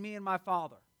between me and my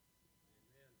Father.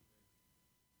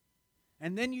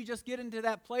 And then you just get into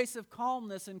that place of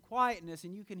calmness and quietness,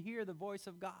 and you can hear the voice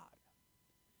of God.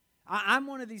 I'm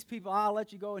one of these people. I'll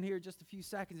let you go in here just a few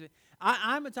seconds.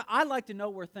 I like to know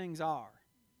where things are.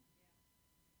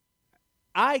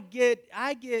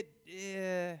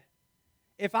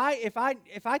 If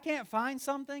I can't find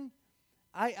something,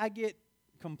 I get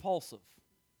compulsive.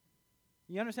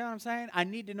 You understand what I'm saying? I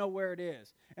need to know where it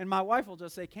is. And my wife will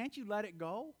just say, can't you let it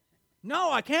go?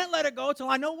 No, I can't let it go until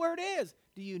I know where it is.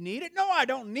 Do you need it? No, I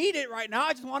don't need it right now.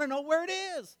 I just want to know where it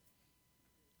is.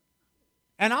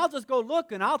 And I'll just go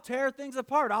look and I'll tear things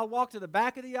apart. I'll walk to the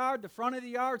back of the yard, the front of the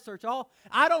yard, search all.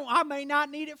 I may not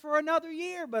need it for another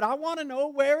year, but I want to know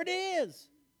where it is.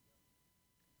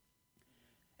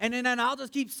 And then I'll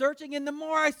just keep searching, and the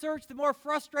more I search, the more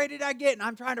frustrated I get. And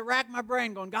I'm trying to rack my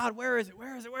brain going, God, where is it?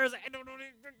 Where is it? Where is it? I don't know.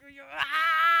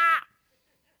 Ah!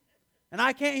 And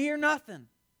I can't hear nothing.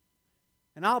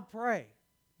 And I'll pray.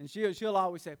 And she'll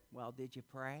always say, well, did you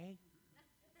pray?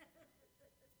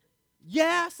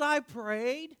 Yes, I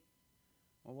prayed.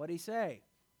 Well, what'd he say?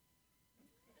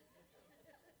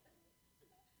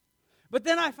 But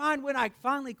then I find when I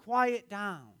finally quiet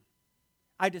down,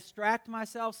 I distract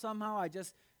myself somehow. I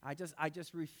just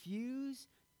refuse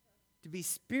to be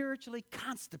spiritually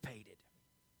constipated.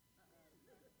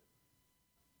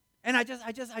 And I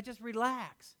just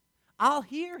relax. I'll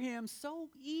hear him so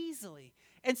easily.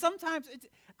 And sometimes,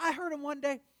 I heard him one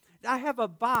day. I have a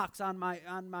box on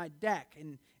my deck,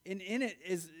 and in it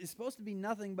is supposed to be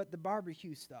nothing but the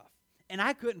barbecue stuff. And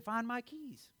I couldn't find my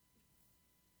keys.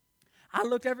 I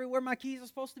looked everywhere my keys were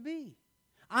supposed to be.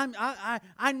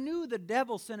 I knew the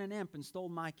devil sent an imp and stole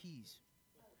my keys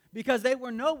because they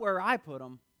were nowhere I put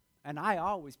them, and I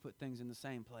always put things in the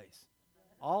same place,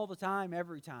 all the time,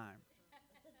 every time.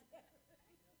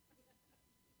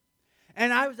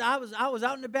 And I was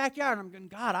out in the backyard, and I'm going,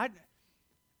 God,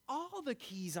 all the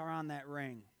keys are on that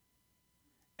ring.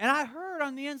 And I heard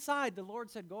on the inside, the Lord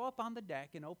said, go up on the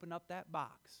deck and open up that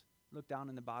box. Look down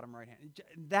in the bottom right hand.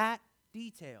 That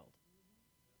detailed.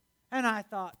 And I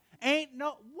thought,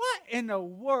 what in the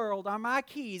world are my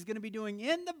keys going to be doing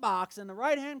in the box in the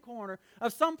right-hand corner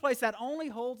of someplace that only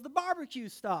holds the barbecue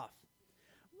stuff?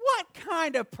 What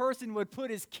kind of person would put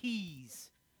his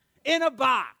keys in a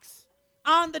box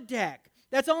on the deck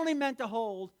that's only meant to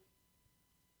hold?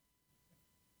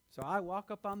 So I walk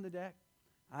up on the deck,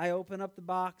 I open up the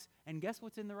box, and guess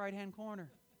what's in the right-hand corner?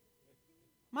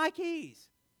 My keys.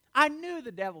 I knew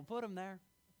the devil put them there.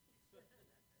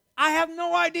 I have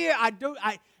no idea.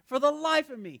 For the life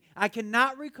of me, I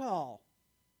cannot recall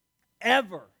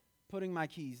ever putting my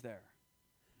keys there.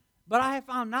 But I have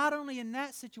found not only in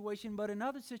that situation, but in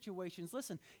other situations.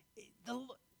 Listen,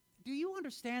 do you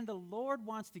understand the Lord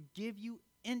wants to give you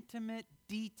intimate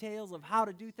details of how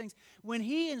to do things? When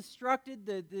He instructed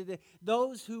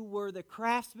those who were the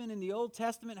craftsmen in the Old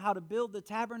Testament how to build the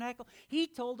tabernacle, He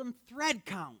told them thread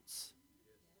counts.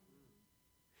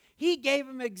 He gave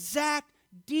them exact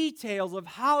details of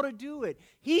how to do it.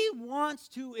 He wants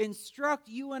to instruct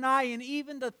you and I in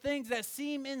even the things that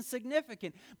seem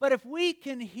insignificant. But if we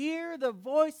can hear the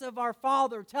voice of our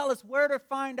Father tell us where to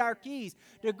find our keys,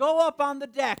 to go up on the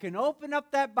deck and open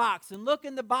up that box and look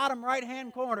in the bottom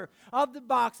right-hand corner of the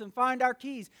box and find our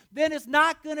keys, then it's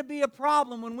not going to be a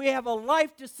problem when we have a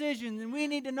life decision and we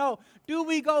need to know, do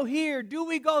we go here? Do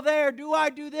we go there? Do I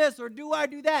do this or do I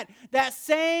do that? That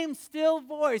same still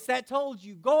voice that told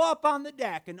you, go up on the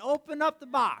deck and open up the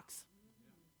box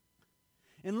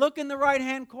and look in the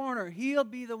right-hand corner, He'll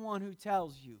be the one who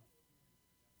tells you,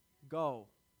 go,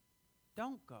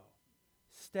 don't go,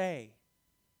 stay,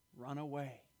 run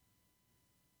away.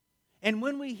 And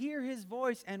when we hear His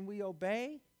voice and we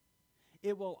obey,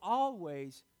 it will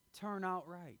always turn out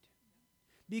right.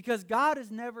 Because God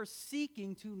is never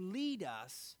seeking to lead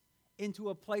us into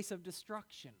a place of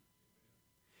destruction.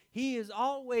 He is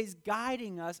always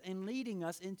guiding us and leading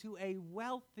us into a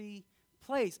wealthy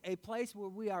place, a place where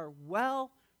we are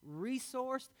well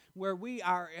resourced, where we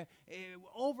are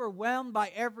overwhelmed by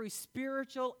every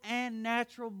spiritual and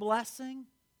natural blessing.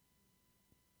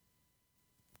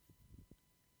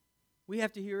 We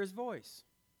have to hear His voice.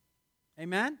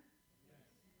 Amen?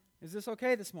 Is this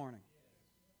okay this morning?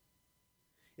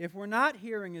 If we're not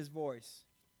hearing His voice,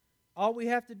 all we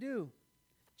have to do,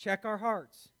 check our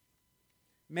hearts.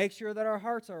 Make sure that our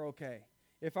hearts are okay.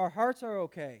 If our hearts are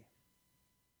okay,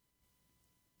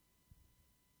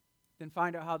 then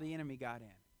find out how the enemy got in.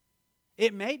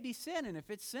 It may be sin, and if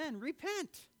it's sin,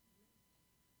 repent.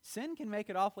 Sin can make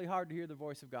it awfully hard to hear the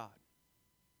voice of God.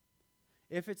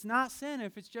 If it's not sin,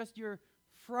 if it's just you're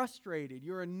frustrated,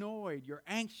 you're annoyed, you're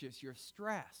anxious, you're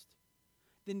stressed,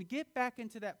 then get back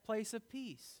into that place of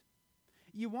peace.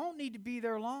 You won't need to be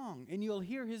there long, and you'll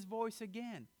hear His voice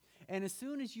again. And as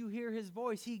soon as you hear His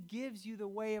voice, He gives you the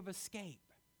way of escape.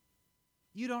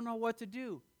 You don't know what to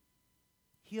do.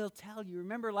 He'll tell you.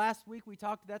 Remember last week we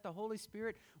talked about the Holy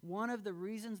Spirit? One of the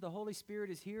reasons the Holy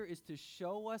Spirit is here is to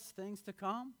show us things to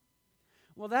come.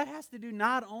 Well, that has to do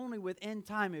not only with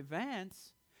end-time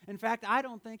events. In fact, I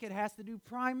don't think it has to do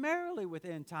primarily with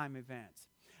end-time events.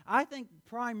 I think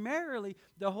primarily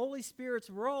the Holy Spirit's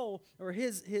role or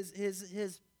His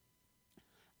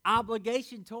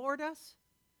obligation toward us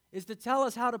is to tell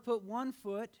us how to put one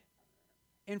foot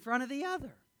in front of the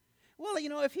other. Well,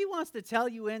 if He wants to tell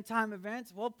you end-time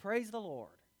events, well, praise the Lord.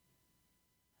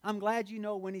 I'm glad you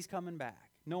know when He's coming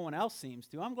back. No one else seems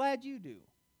to. I'm glad you do.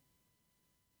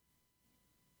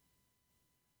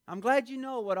 I'm glad you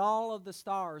know what all of the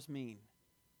stars mean.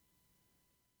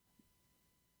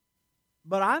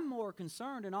 But I'm more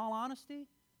concerned, in all honesty,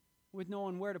 with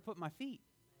knowing where to put my feet.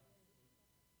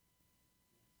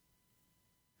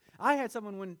 I had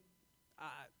someone when,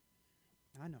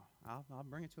 I know, I'll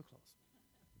bring it to a close.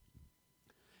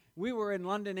 We were in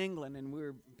London, England, and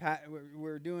we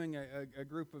were doing a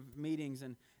group of meetings,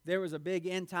 and there was a big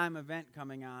end-time event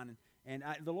coming on, and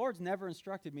the Lord's never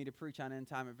instructed me to preach on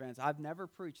end-time events. I've never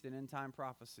preached an end-time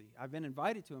prophecy. I've been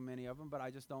invited to many of them, but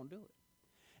I just don't do it.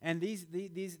 And these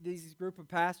group of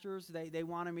pastors, they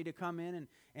wanted me to come in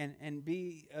and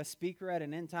be a speaker at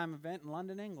an end-time event in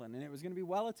London, England, and it was going to be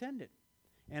well attended.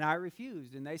 And I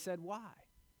refused, and they said, why?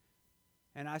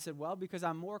 And I said, well, because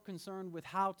I'm more concerned with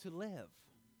how to live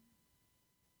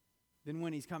than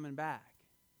when He's coming back.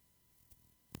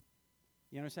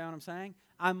 You understand what I'm saying?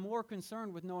 I'm more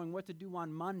concerned with knowing what to do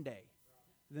on Monday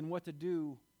than what to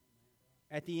do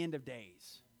at the end of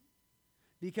days.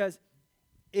 Because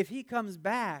if He comes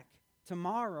back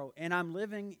tomorrow and I'm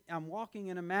walking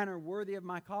in a manner worthy of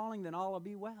my calling, then all will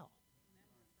be well.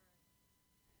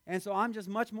 And so I'm just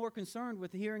much more concerned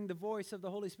with hearing the voice of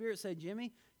the Holy Spirit say,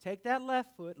 Jimmy, take that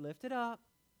left foot, lift it up,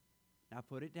 now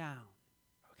put it down.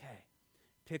 Okay.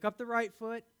 Pick up the right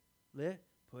foot,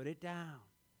 put it down.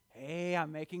 Hey,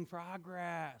 I'm making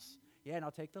progress. Yeah,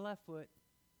 now take the left foot.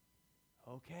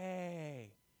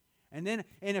 Okay. And then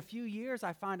in a few years,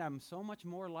 I find I'm so much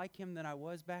more like him than I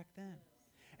was back then.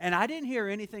 And I didn't hear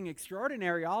anything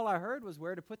extraordinary. All I heard was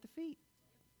where to put the feet.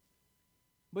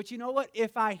 But you know what?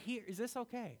 If I hear, is this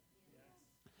okay?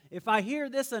 If I hear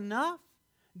this enough,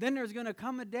 then there's going to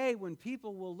come a day when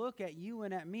people will look at you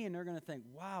and at me and they're going to think,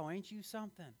 wow, ain't you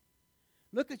something?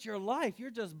 Look at your life.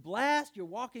 You're just blessed. You're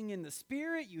walking in the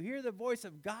Spirit. You hear the voice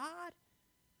of God.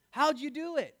 How'd you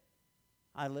do it?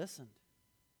 I listened.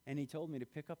 And he told me to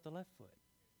pick up the left foot.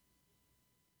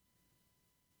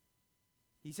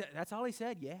 He said, that's all he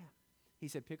said, yeah. He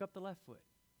said, pick up the left foot.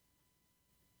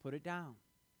 Put it down.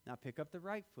 Now pick up the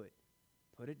right foot.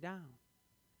 Put it down.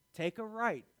 Take a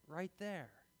right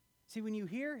there. See, when you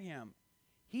hear him,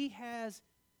 he has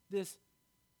this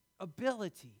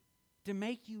ability to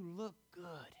make you look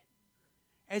good,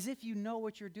 as if you know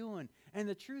what you're doing. And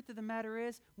the truth of the matter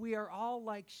is, we are all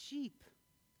like sheep.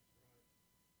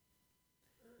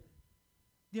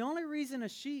 The only reason a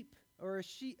sheep,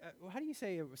 how do you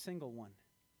say a single one?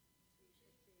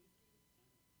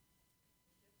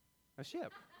 A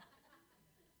ship.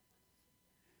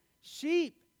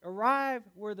 Sheep arrive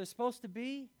where they're supposed to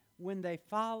be when they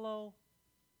follow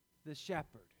the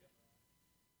shepherd.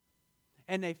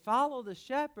 And they follow the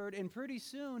shepherd, and pretty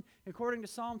soon, according to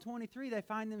Psalm 23, they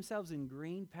find themselves in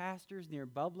green pastures near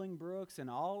bubbling brooks, and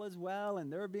all is well,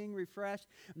 and they're being refreshed.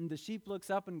 And the sheep looks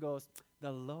up and goes,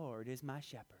 the Lord is my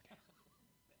shepherd.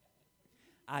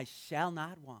 I shall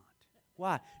not want.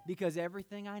 Why? Because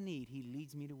everything I need, he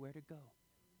leads me to where to go.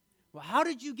 Well, how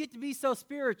did you get to be so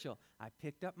spiritual? I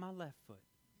picked up my left foot.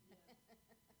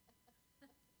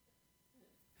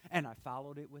 And I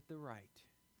followed it with the right.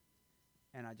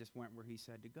 And I just went where he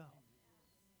said to go.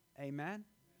 Amen?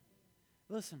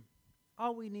 Listen,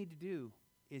 all we need to do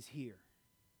is hear.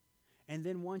 And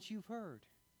then once you've heard,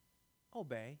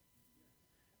 obey.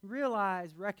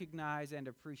 Realize, recognize, and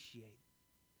appreciate.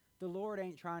 The Lord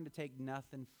ain't trying to take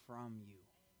nothing from you.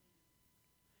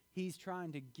 He's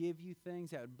trying to give you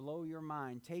things that would blow your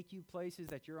mind, take you places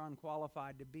that you're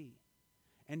unqualified to be,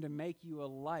 and to make you a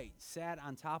light sat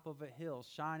on top of a hill,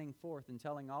 shining forth and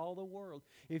telling all the world,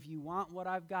 if you want what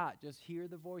I've got, just hear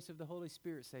the voice of the Holy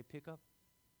Spirit say, pick up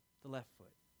the left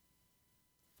foot.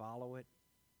 Follow it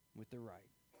with the right.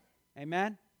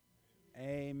 Amen?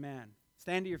 Amen.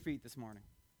 Stand to your feet this morning.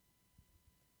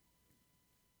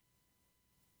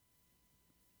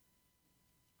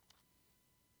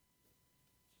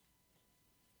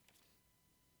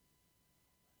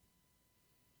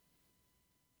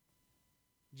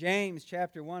 James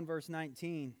chapter 1, verse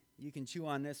 19. You can chew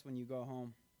on this when you go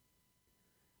home.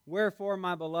 Wherefore,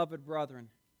 my beloved brethren,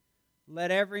 let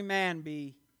every man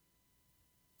be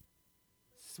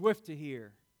swift to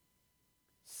hear,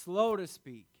 slow to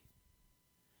speak.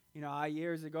 You know,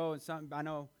 years ago, I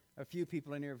know a few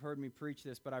people in here have heard me preach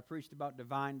this, but I preached about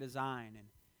divine design. And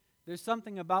there's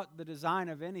something about the design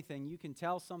of anything. You can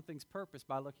tell something's purpose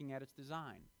by looking at its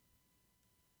design.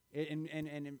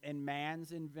 In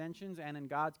man's inventions and in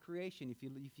God's creation, if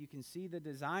you can see the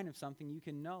design of something, you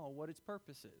can know what its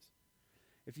purpose is.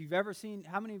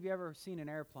 How many of you ever seen an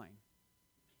airplane?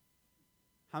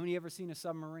 How many of you ever seen a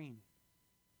submarine?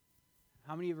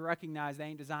 How many of you recognize they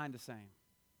ain't designed the same?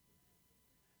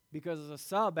 Because a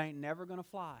sub ain't never going to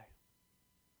fly,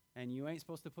 and you ain't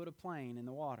supposed to put a plane in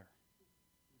the water.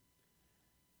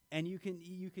 And you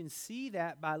can see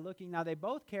that by looking. Now, they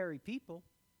both carry people.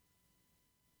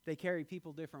 They carry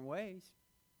people different ways.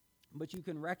 But you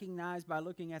can recognize by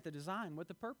looking at the design what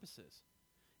the purpose is.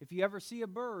 If you ever see a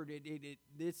bird,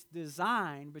 its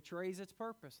design betrays its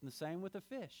purpose. And the same with a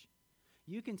fish.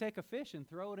 You can take a fish and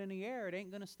throw it in the air. It ain't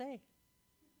going to stay.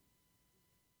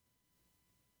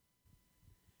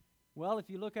 Well,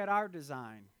 if you look at our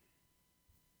design,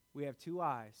 we have 2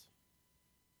 eyes,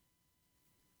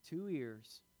 2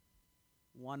 ears,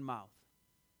 1 mouth.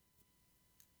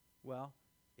 Well,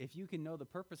 if you can know the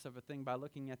purpose of a thing by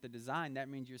looking at the design, that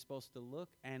means you're supposed to look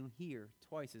and hear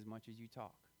twice as much as you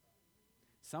talk.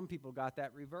 Some people got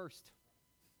that reversed.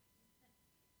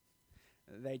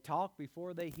 They talk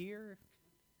before they hear,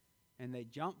 and they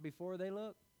jump before they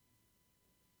look.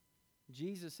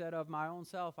 Jesus said, of my own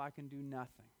self, I can do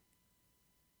nothing.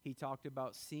 He talked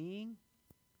about seeing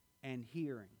and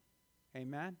hearing.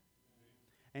 Amen?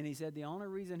 And he said the only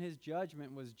reason his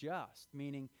judgment was just,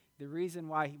 meaning the reason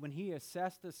why when he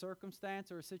assessed a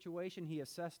circumstance or a situation, he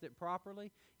assessed it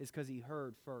properly, is because he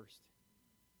heard first.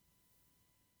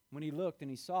 When he looked and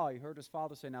he saw, he heard his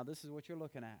father say, now this is what you're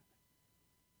looking at.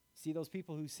 See those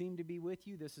people who seem to be with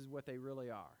you? This is what they really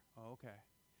are. Oh, okay.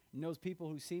 And those people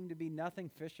who seem to be nothing,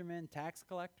 fishermen, tax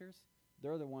collectors,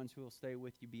 they're the ones who will stay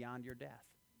with you beyond your death.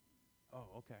 Oh,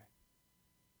 okay.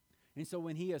 And so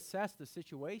when he assessed the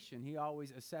situation, he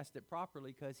always assessed it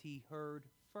properly because he heard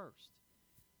first.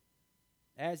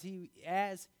 As he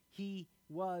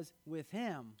was with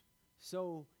him,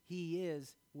 so he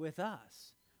is with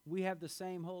us. We have the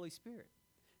same Holy Spirit.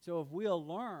 So if we'll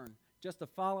learn just to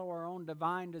follow our own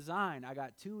divine design, I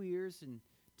got 2 ears and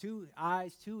 2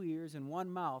 eyes, 2 ears, and 1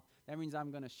 mouth. That means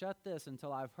I'm going to shut this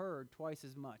until I've heard twice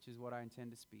as much as what I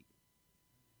intend to speak.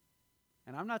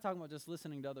 And I'm not talking about just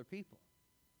listening to other people.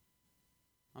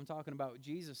 I'm talking about what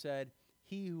Jesus said,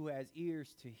 he who has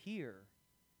ears to hear,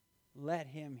 let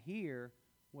him hear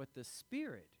what the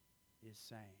Spirit is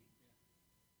saying.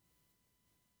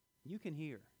 You can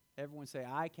hear. Everyone say,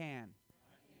 I can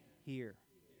hear.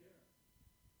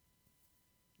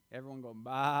 Everyone go,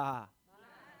 bah.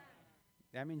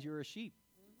 That means you're a sheep.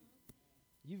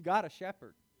 You've got a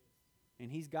shepherd,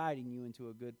 and he's guiding you into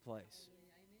a good place.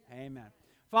 Amen.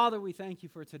 Father, we thank you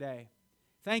for today.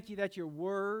 Thank you that your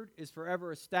word is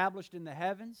forever established in the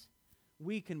heavens.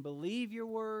 We can believe your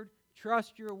word,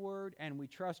 trust your word, and we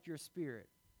trust your Spirit.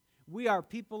 We are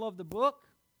people of the book,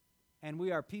 and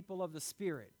we are people of the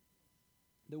Spirit.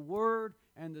 The word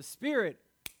and the Spirit,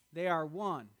 they are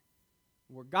one.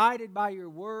 We're guided by your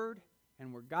word,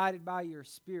 and we're guided by your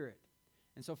Spirit.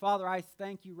 And so, Father, I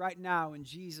thank you right now in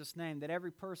Jesus' name that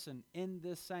every person in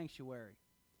this sanctuary,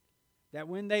 that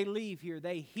when they leave here,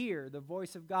 they hear the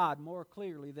voice of God more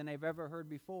clearly than they've ever heard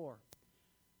before.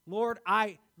 Lord,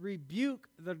 I rebuke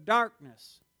the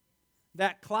darkness,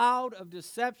 that cloud of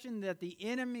deception that the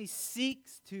enemy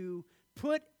seeks to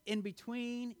put in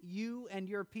between you and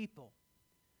your people.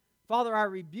 Father, I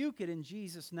rebuke it in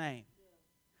Jesus' name.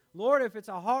 Lord, if it's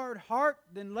a hard heart,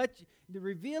 then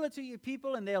reveal it to your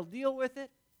people and they'll deal with it.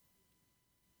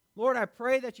 Lord, I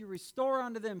pray that you restore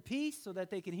unto them peace so that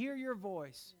they can hear your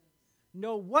voice,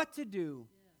 know what to do,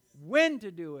 when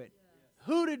to do it,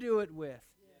 who to do it with,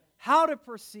 how to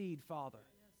proceed, Father,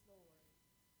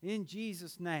 in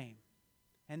Jesus' name,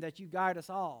 and that you guide us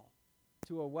all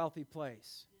to a wealthy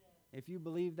place. If you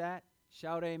believe that,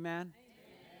 shout amen.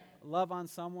 Love on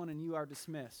someone and you are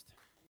dismissed.